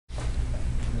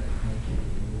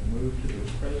move to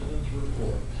the President's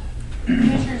report.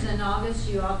 Commissioners, in August,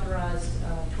 you authorized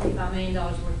 $25 million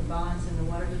worth of bonds in the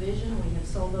Water Division. We have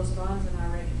sold those bonds, and I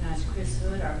recognize Chris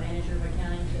Hood, our Manager of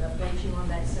Accounting, to update you on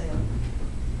that sale.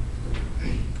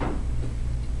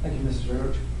 Thank you, Mrs.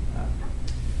 Roach. I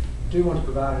do want to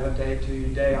provide an update to you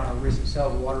today on our recent sale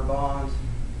of water bonds.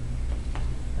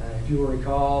 If you will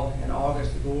recall, in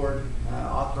August, the board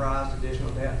authorized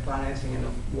additional debt financing in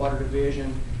the Water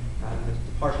Division to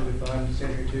partially fund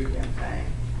Century 2 campaign.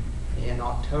 In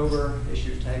October,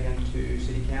 issue was taken to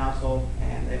City Council,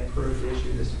 and they approved the issue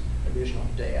of this additional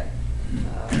debt.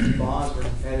 Bonds were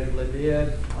competitively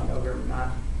bid on November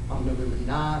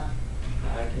 9th.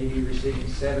 KUB receiving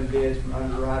 7 bids from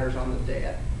underwriters on the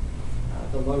debt.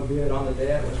 The low bid on the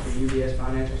debt was from UBS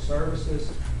Financial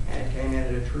Services, and it came in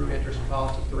at a true interest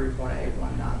cost of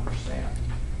 3.819%.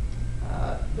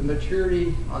 The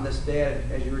maturity on this debt,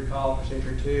 as you recall, for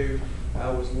Century 2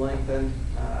 was lengthened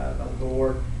by the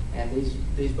board, and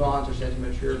these bonds are set to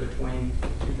mature between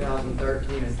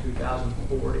 2013 and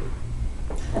 2040.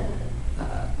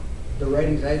 The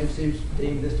ratings agencies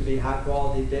deemed this to be high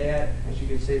quality debt, as you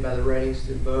can see by the ratings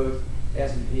to both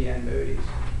S&P and Moody's.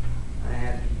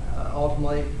 And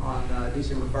ultimately, on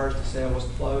December 1st, the sale was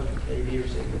closed and KUB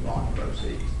received the bond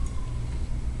proceeds.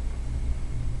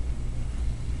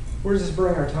 Where does this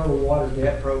bring our total water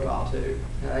debt profile to?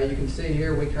 You can see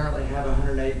here we currently have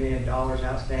 $108 million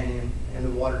outstanding in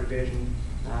the Water Division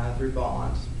through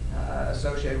bonds.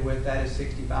 Associated with that is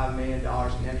 $65 million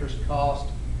in interest cost.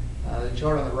 The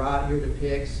chart on the right here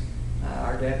depicts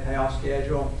our debt payoff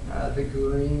schedule. The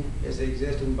green is the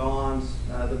existing bonds,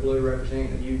 the blue representing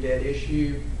the new debt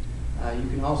issue. You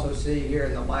can also see here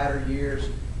in the latter years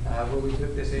where we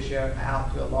took this issue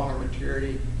out to a longer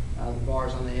maturity. The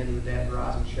bars on the end of the debt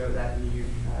horizon show that new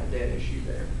debt issue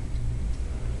there.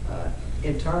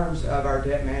 In terms of our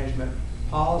debt management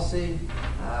policy,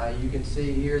 you can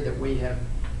see here that we have,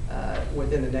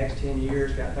 within the next 10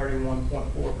 years, got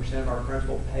 31.4% of our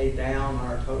principal paid down on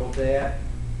our total debt.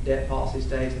 Debt policy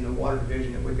states in the Water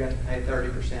Division that we've got to pay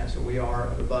 30%, so we are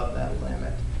above that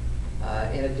limit.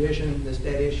 In addition, this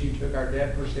debt issue took our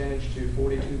debt percentage to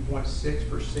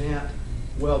 42.6%,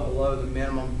 well below the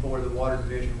minimum for the Water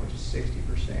Division, which is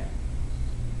 60%.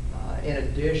 In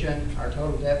addition, our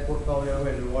total debt portfolio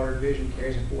in the Water Division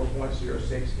carries a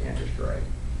 4.06 interest rate.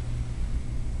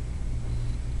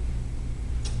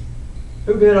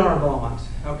 Who bid on our bonds?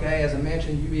 Okay, as I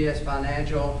mentioned, UBS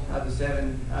Financial, of the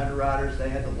 7 underwriters, they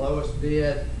had the lowest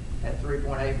bid at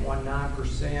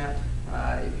 3.819%.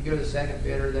 If you go to the second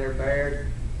bidder there, Baird,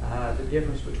 the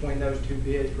difference between those 2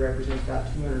 bids represents about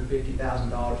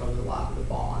 $250,000 over the life of the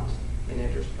bonds in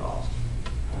interest cost.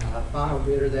 Final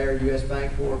bidder there, U.S.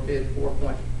 Bank Corp, bid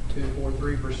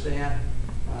 4.243%.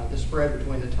 The spread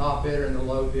between the top bidder and the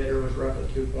low bidder was roughly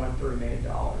 $2.3 million.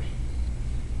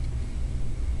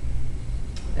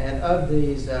 And of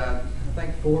these, I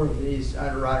think 4 of these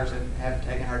underwriters have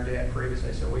taken our debt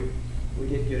previously, so we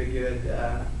did get a good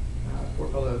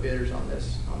portfolio of bidders on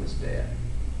this debt.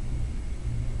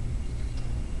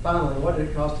 Finally, what did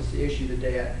it cost us to issue the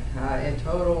debt? In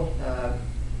total,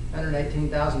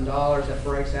 $118,000. That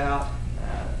breaks out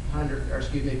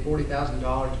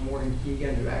 $40,000 to Morgan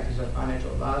Keegan, who acts as a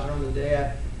financial advisor on the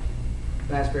debt.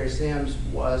 Masbury Sims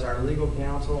was our legal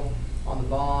counsel on the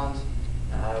bonds.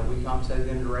 We compensated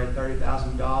them to rate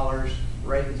 $30,000.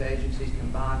 Ratings agencies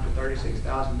combined for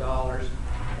 $36,000,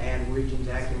 and Regions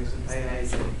acting as a pay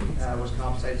agent was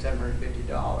compensated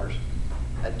 $750.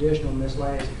 Additional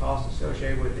miscellaneous costs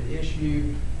associated with the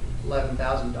issue,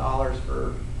 $11,000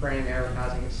 for printing,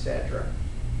 advertising, etc.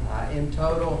 In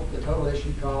total, the total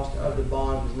issue cost of the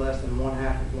bond was less than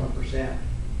 0.5%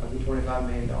 of the $25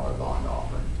 million bond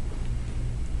offering.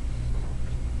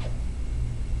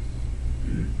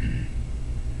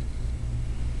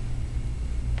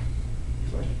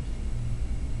 Questions?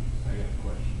 I got a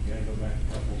question. You gotta go back a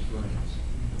couple screens.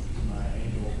 My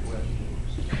annual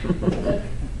questions.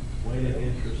 Weighted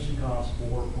interest cost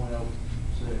 4.06,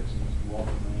 Mr.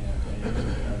 Walker may have to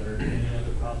answer. Are there any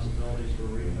other possibilities for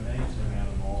refinancing out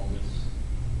of all this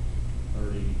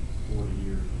 30, 40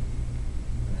 years of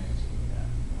financing we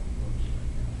have on the books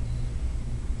right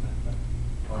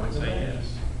now? I would say yes.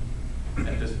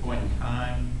 At this point in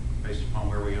time, based upon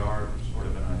where we are, sort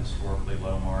of in a historically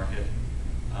low market,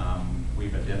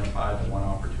 we've identified the one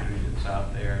opportunity that's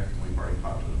out there. We've already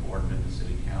talked to the board and the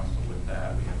city council with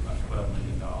that. We have about $12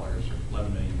 million or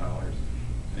 $11 million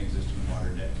in existing water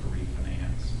debt to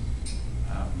refinance.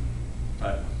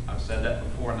 But I've said that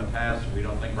before in the past. We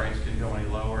don't think rates can go any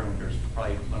lower, and there's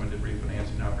probably limited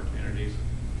refinancing opportunities.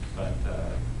 But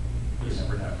you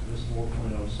never know. This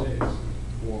 4.06 is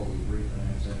before we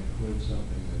refinance any include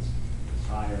something that's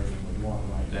higher than we want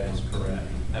right now. That is correct.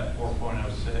 That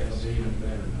 4.06. It'll be even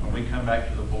better. When we come back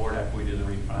to the board after we do the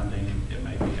refunding, it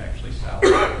may be actually south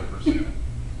of 4%.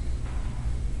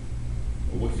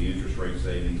 Well, what's the interest rate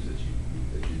savings that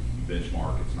you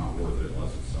benchmark? It's not worth it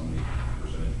unless it's so many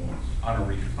percentage points. On a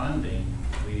refunding,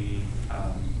 we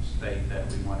state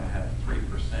that we want to have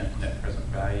 3% net present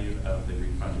value of the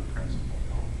refunded principal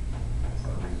for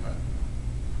a refund.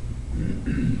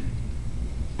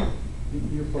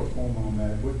 Your pro forma on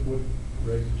that, what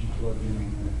rate did you plug in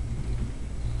on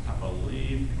I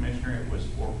believe, Commissioner, it was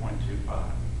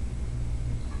 4.25.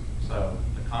 So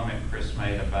the comment Chris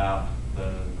made about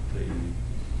the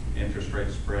interest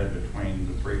rate spread between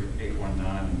the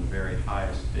 3.819 and the very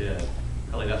highest bid,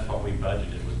 really that's what we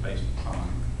budgeted, was based upon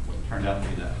what turned out to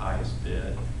be that highest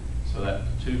bid. So that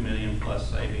 $2 million plus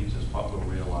savings is what we'll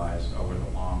realize over the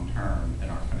long term in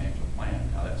our financial plan.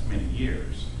 Now that's many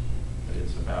years, but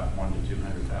it's about $100,000 to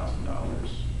 $200,000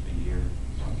 a year,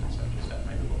 something such as that,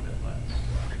 maybe a little bit less.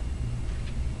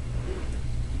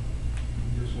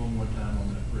 Just one more time on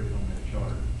that, Rick, on that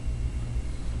chart.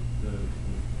 The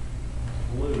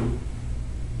blue,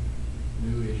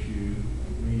 new issue,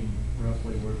 meaning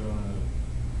roughly we're gonna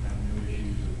have new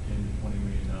issues of $10 to $20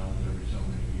 million every so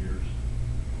many years.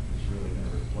 It's really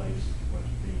gonna replace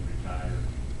what's being retired.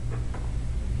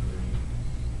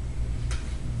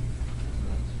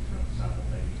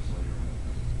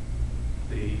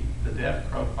 The debt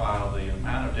profile, the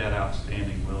amount of debt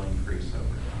outstanding will increase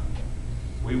over time.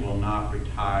 We will not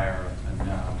retire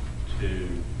enough to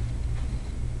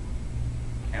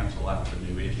cancel out the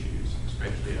new issues,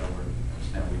 especially over,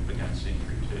 as now we've begun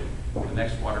Century 2. The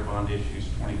next water bond issue is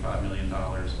 $25 million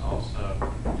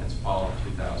also. It's fall of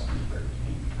 2013.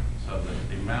 So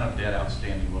the amount of debt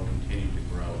outstanding will continue to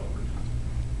grow over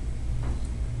time.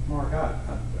 Mark,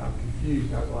 I'm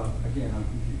confused. Well, again, I'm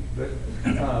confused. But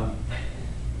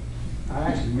I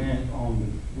actually meant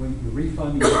on when the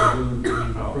refunding you were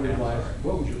doing, Okay, approved last, sorry.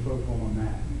 what was your pro forma on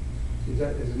that? Is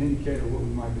that as an indicator of what we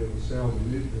might be able to sell the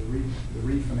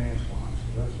refinance bonds?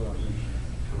 That's what I was interested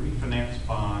For refinance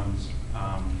bonds,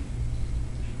 I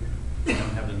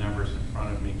don't have the numbers in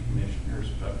front of me, Commissioners,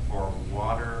 but for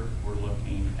water, we're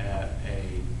looking at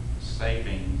a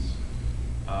savings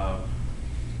of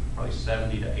probably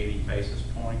 70 to 80 basis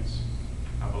points.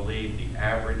 I believe the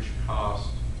average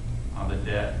cost on the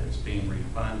debt that's being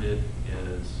refunded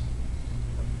is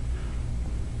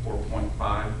 4.5%,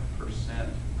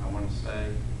 I want to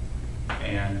say.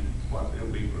 And what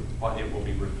it will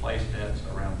be replaced at is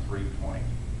around 3.5.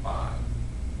 So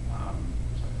I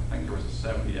think there was a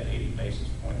 70 to 80 basis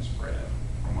point spread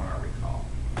from what I recall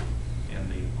in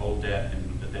the old debt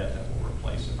and the debt that will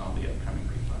replace it on the upcoming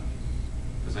refund.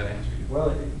 Does that answer you?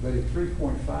 Well, but at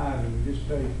 3.5 and we just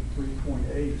paid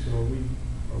 3.8, so are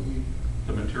we?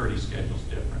 The maturity schedule is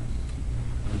different.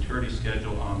 The maturity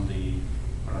schedule on the,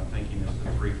 what I'm thinking is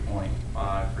the 3.5,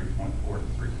 3.4 to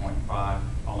 3.5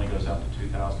 only goes out to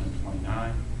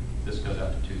 2029. This goes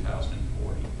out to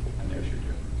 2040, and there's your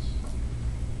difference.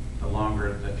 The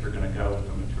longer that you're going to go with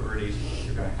the maturities,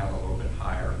 you're going to have a little bit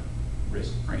higher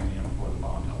risk premium for the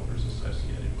bondholders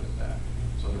associated with that.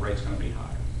 So the rate's going to be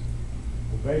higher.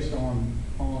 Well, based on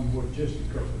what just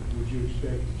occurred, would you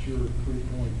expect that your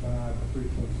 3.5 or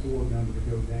 3.4 number to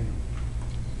go down?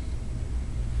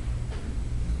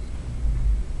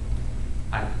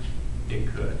 It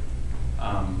could.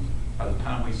 By the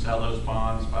time we sell those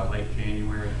bonds by late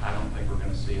January, I don't think we're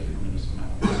going to see a tremendous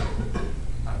amount of money.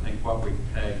 I think what we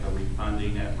peg the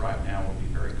refunding at right now will be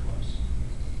very close.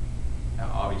 Now,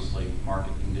 obviously,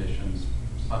 market conditions,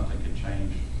 something could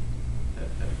change.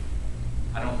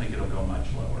 I don't think it'll go much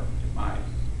lower. It might.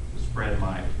 The spread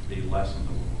might be lessened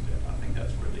a little bit. I think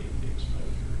that's where the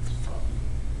exposure is probably.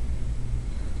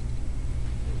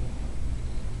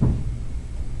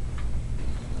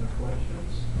 Other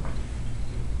questions?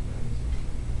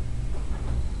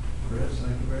 Chris,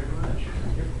 thank you very much.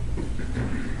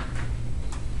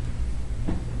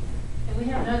 And we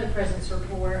have another presence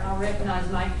report. I'll recognize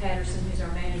Mike Patterson, who's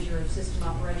our manager of system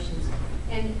operations.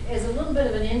 And as a little bit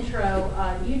of an intro,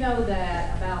 you know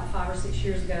that about 5 or 6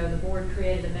 years ago, the board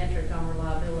created a metric on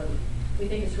reliability. We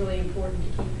think it's really important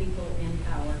to keep people in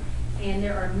power. And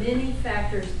there are many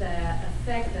factors that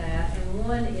affect that, and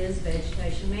one is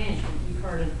vegetation management. You've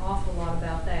heard an awful lot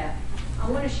about that. I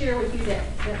want to share with you that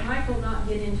Mike will not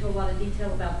get into a lot of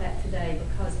detail about that today,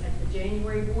 because at the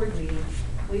January board meeting,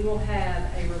 we will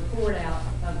have a report out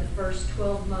of the first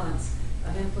 12 months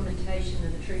of implementation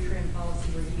of the Tree Trim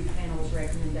Policy Review Panel's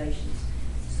recommendations.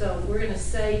 So we're going to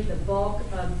save the bulk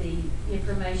of the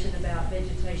information about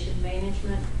vegetation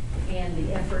management and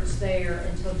the efforts there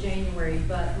until January,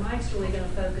 but Mike's really going to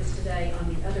focus today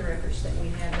on the other efforts that we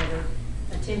have that are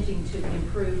attempting to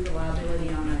improve reliability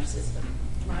on our system.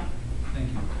 Mike? Thank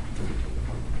you.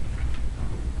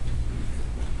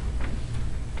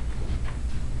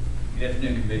 Good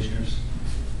afternoon, Commissioners.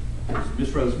 As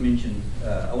Ms. Rose mentioned,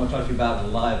 I want to talk to you about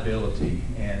reliability.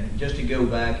 And just to go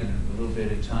back in a little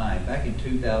bit of time, back in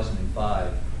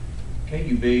 2005,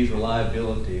 KUB's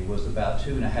reliability was about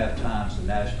 2.5 times the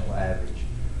national average.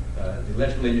 The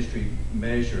electrical industry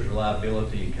measures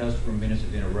reliability in customer minutes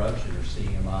of interruption, or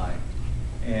CMI.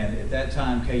 And at that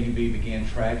time, KUB began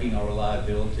tracking our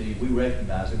reliability. We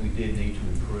recognized that we did need to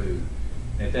improve.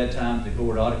 And at that time, the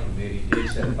Board Audit Committee did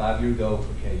set a 5-year goal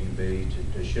for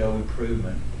KUB to show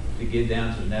improvement, to get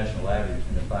down to the national average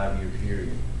in a 5-year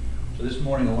period. So this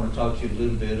morning, I want to talk to you a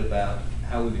little bit about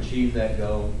how we've achieved that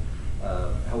goal,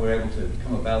 how we're able to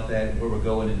come about that, and where we're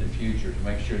going in the future to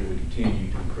make sure that we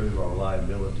continue to improve our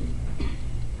reliability.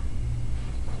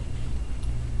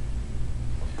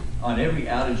 On every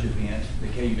outage event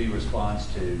that KUB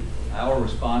responds to, our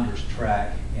responders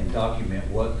track and document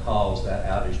what caused that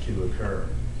outage to occur.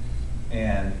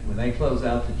 And when they close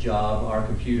out the job, our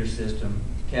computer system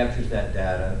captures that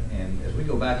data, and as we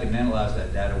go back and analyze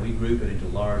that data, we group it into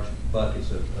large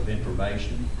buckets of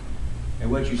information. And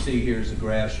what you see here is a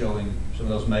graph showing some of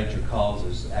those major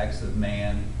causes: acts of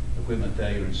man, equipment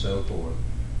failure, and so forth.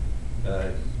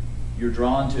 You're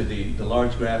drawn to the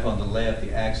large graph on the left,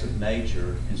 the acts of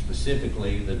nature, and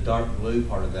specifically the dark blue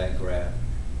part of that graph.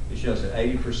 It shows that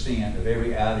 80% of every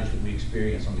outage that we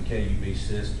experience on the KUB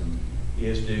system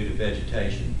is due to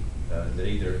vegetation that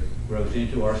either grows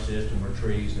into our system or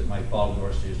trees that might fall into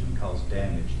our system and cause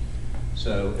damage.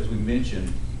 So as we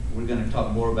mentioned, we're going to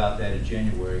talk more about that in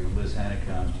January when Liz Hanna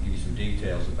comes to give you some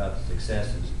details about the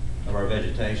successes of our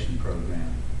vegetation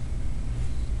program.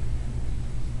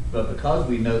 But because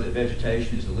we know that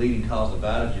vegetation is the leading cause of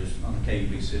outages on the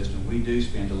KUB system, we do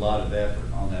spend a lot of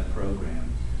effort on that program.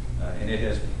 And it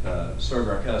has served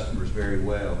our customers very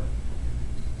well.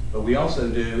 But we also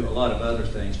do a lot of other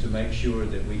things to make sure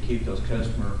that we keep those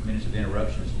customer minutes of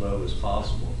interruption as low as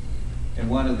possible. And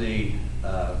one of the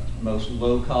most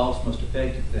low-cost, most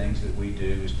effective things that we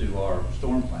do is through our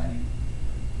storm planning.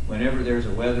 Whenever there's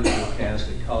a weather forecast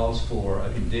that calls for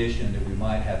a condition that we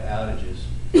might have outages,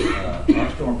 our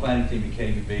storm planning team at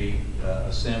KUB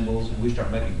assembles, and we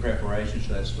start making preparations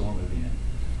for that storm event.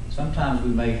 Sometimes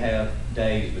we may have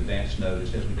days of advance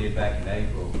notice, as we did back in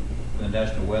April, when the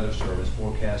National Weather Service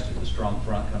forecasted the strong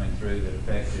front coming through that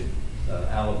affected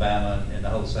Alabama and the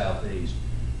whole southeast.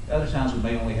 Other times we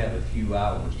may only have a few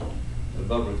hours.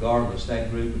 But regardless,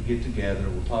 that group would get together,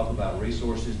 we'll talk about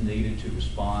resources needed to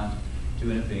respond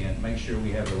to an event, make sure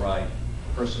we have the right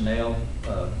personnel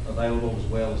available as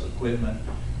well as equipment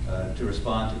to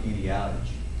respond to any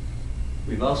outage.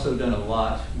 We've also done a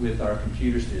lot with our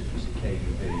computer systems at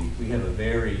KUB. We have a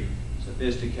very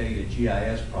sophisticated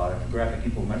GIS product,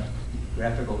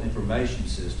 graphical information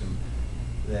system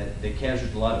that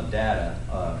captures a lot of data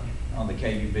on the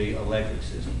KUB electric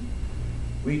system.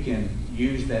 We can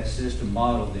use that system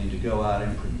model then to go out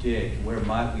and predict where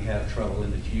might we have trouble in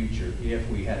the future if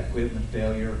we had equipment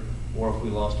failure or if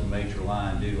we lost a major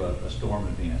line due to a storm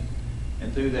event.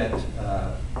 And through that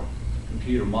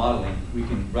computer modeling, we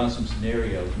can run some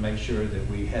scenarios to make sure that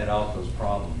we head off those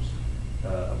problems.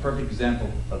 A perfect example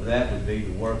of that would be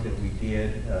the work that we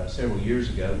did several years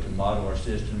ago to model our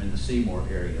system in the Seymour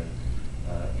area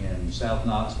in South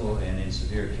Knoxville and in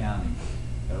Sevier County.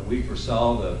 We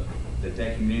foresaw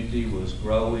that community was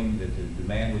growing, that the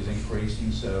demand was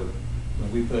increasing, so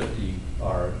when we put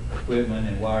our equipment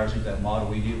and wires into that model,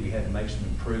 we knew we had to make some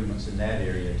improvements in that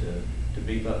area to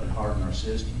beef up and harden our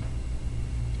system.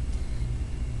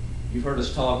 You've heard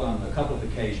us talk on a couple of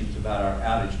occasions about our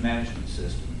outage management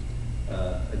system.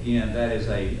 Again, that is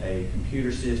a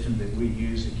computer system that we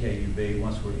use at KUB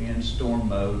once we're in storm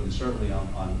mode, and certainly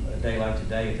on a day like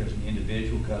today, if there's an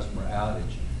individual customer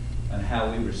outage, and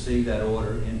how we receive that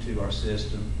order into our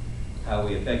system, how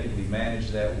we effectively manage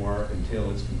that work until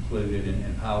it's concluded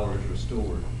and power is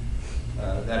restored.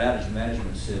 That outage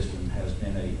management system has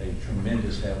been a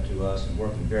tremendous help to us in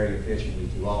working very efficiently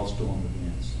through all storm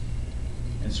events.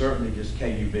 And certainly just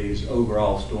KUB's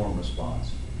overall storm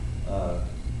response.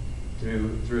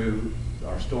 Through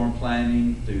our storm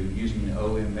planning, through using the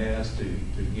OMS,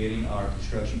 through getting our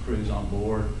construction crews on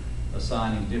board,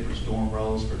 assigning different storm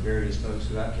roles for various folks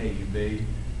throughout KUB,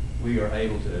 we are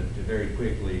able to very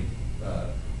quickly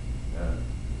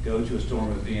go to a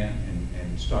storm event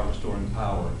and start restoring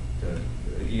power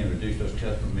to, again, reduce those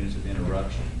customer minutes of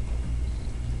interruption.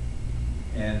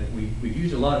 And we've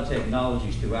used a lot of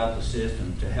technologies throughout the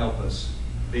system to help us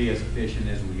be as efficient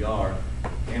as we are.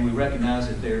 And we recognize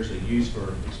that there's a use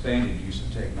for expanded use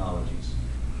of technologies.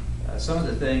 Some of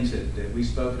the things that we've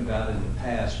spoken about in the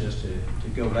past, just to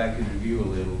go back and review a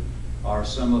little, are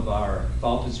some of our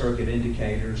faulted circuit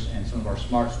indicators and some of our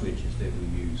smart switches that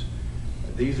we use.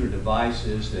 These are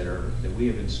devices that we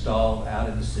have installed out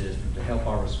in the system to help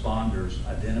our responders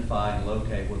identify and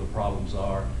locate where the problems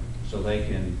are, so they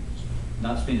can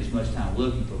not spend as much time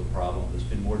looking for the problem, but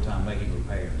spend more time making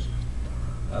repairs.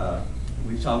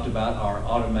 We've talked about our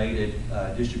automated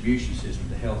distribution system,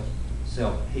 the health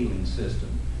self-healing system.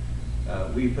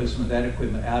 We put some of that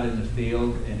equipment out in the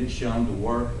field, and it's shown to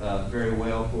work very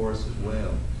well for us as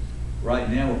well. Right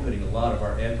now, we're putting a lot of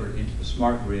our effort into the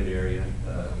smart grid area,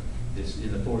 this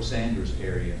in the Fort Sanders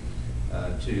area,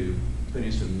 to put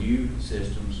in some new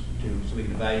systems so we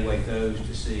can evaluate those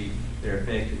to see their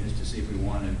effectiveness, to see if we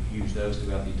want to use those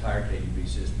throughout the entire KUB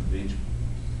system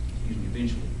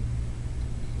eventually.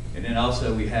 And then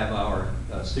also we have our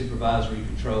supervisory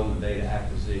control and data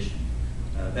acquisition.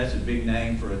 That's a big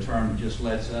name for a term that just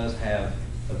lets us have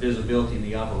a visibility in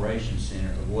the operations center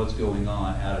of what's going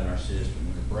on out in our system.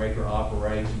 When a breaker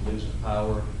operates and loses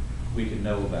power, we can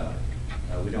know about it.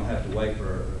 We don't have to wait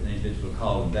for an individual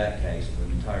call in that case if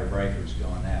an entire breaker has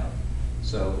gone out.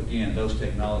 So again, those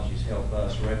technologies help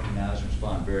us recognize and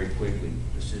respond very quickly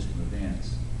to system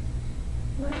events.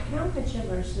 Like, how much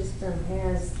of our system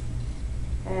has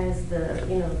an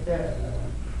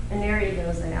area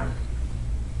goes out?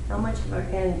 How much of our,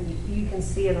 and you can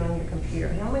see it on your computer,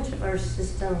 how much of our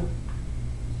system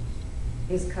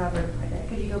is covered by that?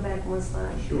 Could you go back one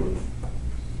slide, Sure. please?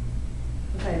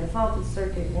 Okay, the faulted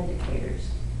circuit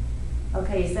indicators.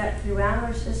 Okay, is that throughout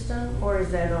our system, or is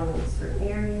that only in certain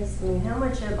areas? I mean, how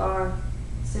much of our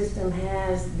system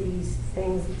has these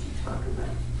things that you talk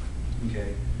about?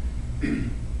 Okay.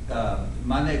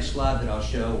 My next slide that I'll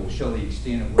show will show the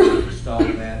extent of where we've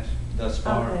installed that thus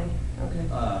far.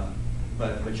 Okay.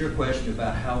 But your question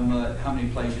about how many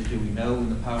places do we know when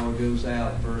the power goes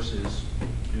out versus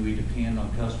do we depend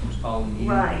on customers calling in?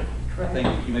 Right, I correct.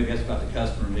 think you maybe asked about the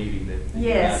customer meeting that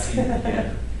Yes. you guys came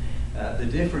together. The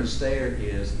difference there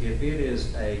is if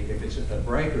it's a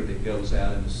breaker that goes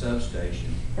out in the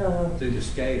substation through the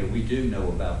SCADA, we do know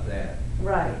about that.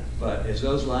 Right. But as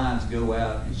those lines go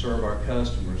out and serve our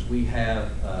customers, we have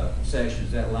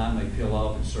sections that line may peel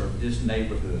off and serve this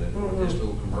neighborhood or this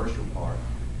little commercial part.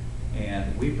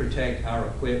 And we protect our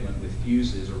equipment with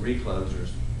fuses or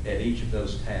reclosers at each of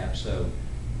those taps. So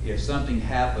if something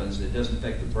happens that doesn't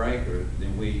affect the breaker,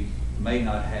 then we may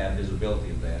not have visibility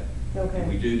of that. Okay. And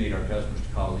we do need our customers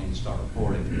to call in and start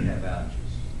reporting if we have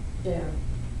outages. Yeah.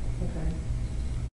 Okay.